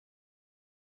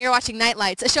You're watching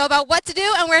Nightlights, a show about what to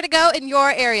do and where to go in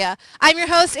your area. I'm your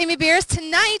host, Amy Beers.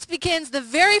 Tonight begins the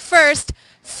very First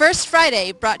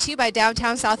Friday, brought to you by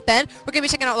Downtown South Bend. We're going to be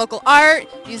checking out local art,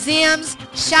 museums,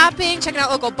 shopping, checking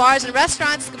out local bars and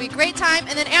restaurants. It's going to be a great time.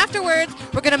 And then afterwards,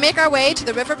 we're going to make our way to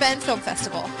the River Bend Film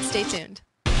Festival. Stay tuned.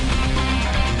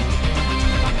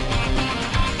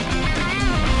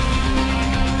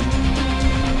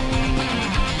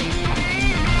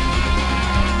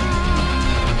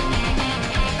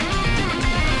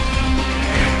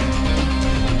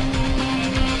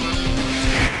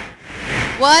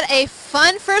 What a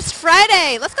fun First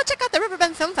Friday. Let's go check out the River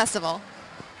Bend Film Festival.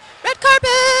 Red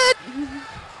carpet.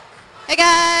 Hey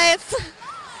guys.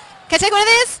 Can I take one of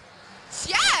these?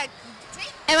 Yeah.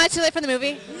 Am I too late for the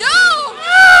movie? No.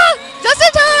 Just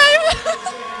in time.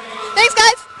 Thanks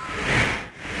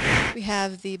guys. We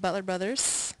have the Butler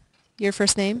brothers. Your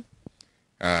first name?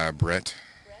 Brett.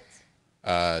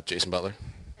 Jason Butler.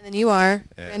 And then you are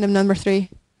random number 3.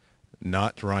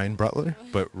 Not Ryan Butler,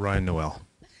 but Ryan Noel.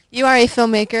 You are a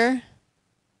filmmaker.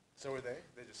 So are they?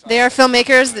 They are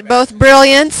filmmakers, both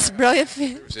brilliant. Where's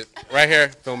it? Right here,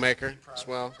 filmmaker as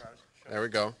well. There we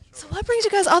go. So what brings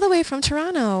you guys all the way from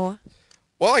Toronto?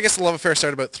 Well, I guess the love affair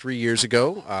started about 3 years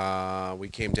ago. We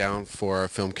came down for our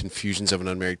film Confusions of an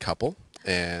Unmarried Couple,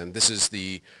 and this is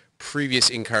the previous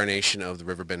incarnation of the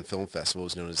River Bend Film Festival. It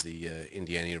was known as the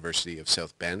Indiana University of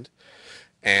South Bend,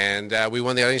 and we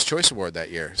won the Audience Choice Award that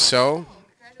year. So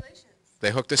they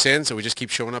hooked us in, so we just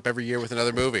keep showing up every year with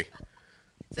another movie.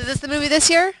 So is this the movie this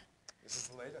year? This is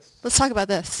the latest. Let's talk about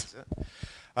this.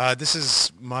 This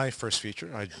is my first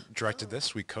feature. I directed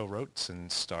this. We co-wrote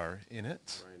and star in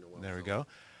it. There we go.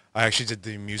 I actually did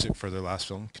the music for their last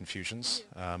film, Confusions.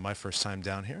 My first time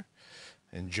down here.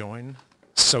 Enjoying,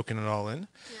 soaking it all in.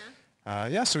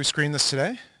 Yeah, so we screened this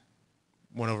today.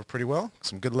 Went over pretty well.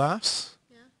 Some good laughs.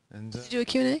 Yeah. And, Did you do a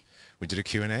Q&A? We did a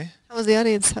Q&A. How was the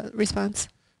audience response?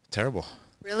 Terrible.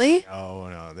 Really? Oh,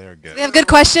 no, they're good. We have good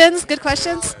questions? Good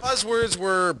questions? Buzzwords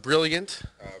were brilliant.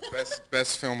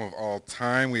 Best film of all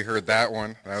time. We heard that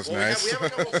one. That was nice. We have a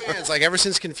couple fans. Like ever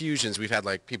since Confusions, we've had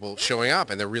like people showing up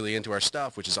and they're really into our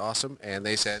stuff, which is awesome. And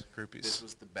they said this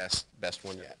was the best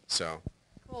one yet. So.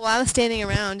 Well, I was standing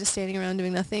around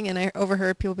doing nothing, and I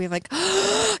overheard people being like,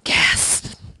 oh,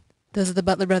 gasp! Those are the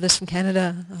Butler brothers from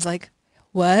Canada. I was like,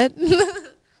 what?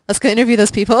 Let's go interview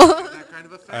those people.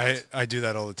 I do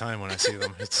that all the time when I see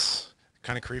them. It's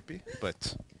kind of creepy,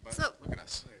 but So, Look at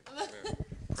us.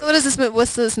 so what is this?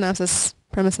 What's the synopsis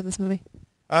premise of this movie?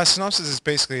 synopsis is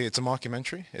basically it's a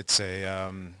mockumentary. It's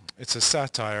a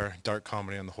satire, dark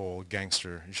comedy on the whole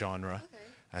gangster genre,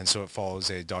 and so it follows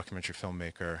a documentary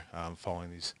filmmaker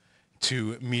following these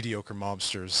 2 mediocre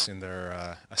mobsters in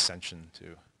their ascension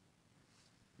to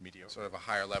mediocre. Sort of a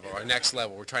higher level, our next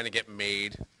level. We're trying to get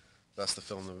made. That's the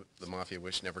film The Mafia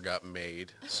Wish never got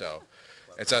made. So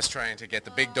it's us trying to get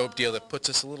the big dope deal that puts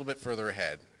us a little bit further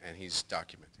ahead, and he's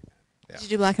documenting that. Yeah. Did you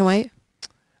do black and white?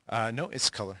 No, it's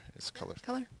color. It's color.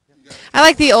 Color? I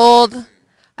like the old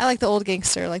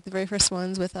gangster, like the very first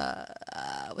ones with,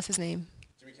 what's his name?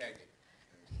 Jimmy Cagney.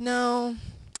 No.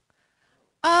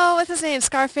 Oh, what's his name?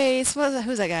 Scarface.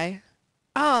 Who's that guy?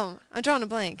 Oh, I'm drawing a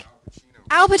blank.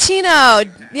 Al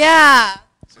Pacino. Yeah.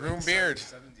 Groom beard.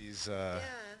 70s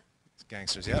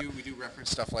gangsters, yeah. We do reference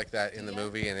stuff like that in the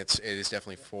movie, and it is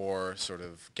definitely for sort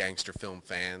of gangster film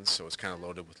fans, so it's kind of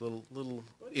loaded with little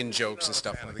in-jokes and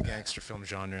stuff like The gangster film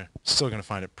genre. Still going to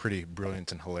find it pretty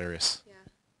brilliant and hilarious, Yeah.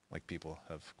 like people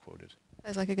have quoted.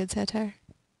 That's like a good satire.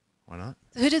 Why not?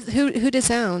 Who did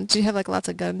sound? Did you have like lots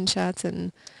of gunshots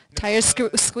and tires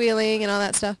squealing and all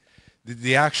that stuff?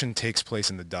 The action takes place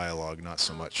in the dialogue, not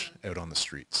so much out on the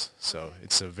streets. So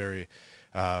it's a very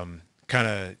kind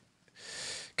of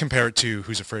compare it to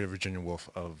Who's Afraid of Virginia Woolf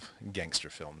of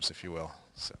gangster films, if you will.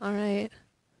 So. All right.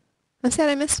 I'm sad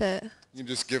I missed it. You can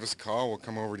just give us a call. We'll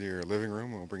come over to your living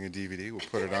room. We'll bring a DVD. We'll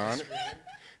put it on.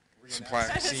 Supply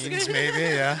Scenes, maybe,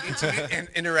 yeah.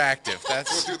 interactive.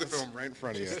 We'll do the film right in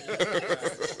front of you.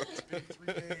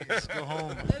 3 days, go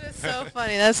home. That is so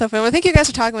funny. That's so funny. Well, thank you guys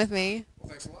for talking with me. Well,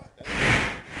 thanks a lot.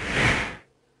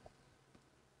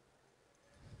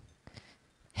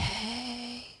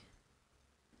 Hey.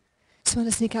 Just want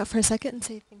to sneak out for a second and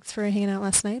say thanks for hanging out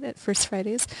last night at First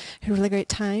Fridays. Had a really great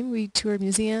time. We toured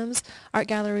museums, art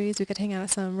galleries. We could hang out at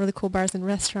some really cool bars and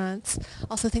restaurants.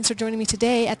 Also, thanks for joining me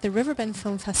today at the River Bend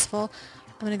Film Festival.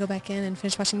 I'm going to go back in and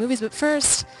finish watching movies, but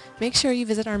first, make sure you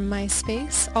visit our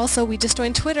MySpace. Also, we just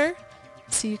joined Twitter,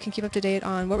 so you can keep up to date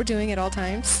on what we're doing at all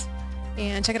times.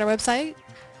 And check out our website.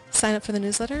 Sign up for the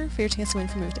newsletter for your chance to win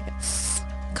free movie tickets.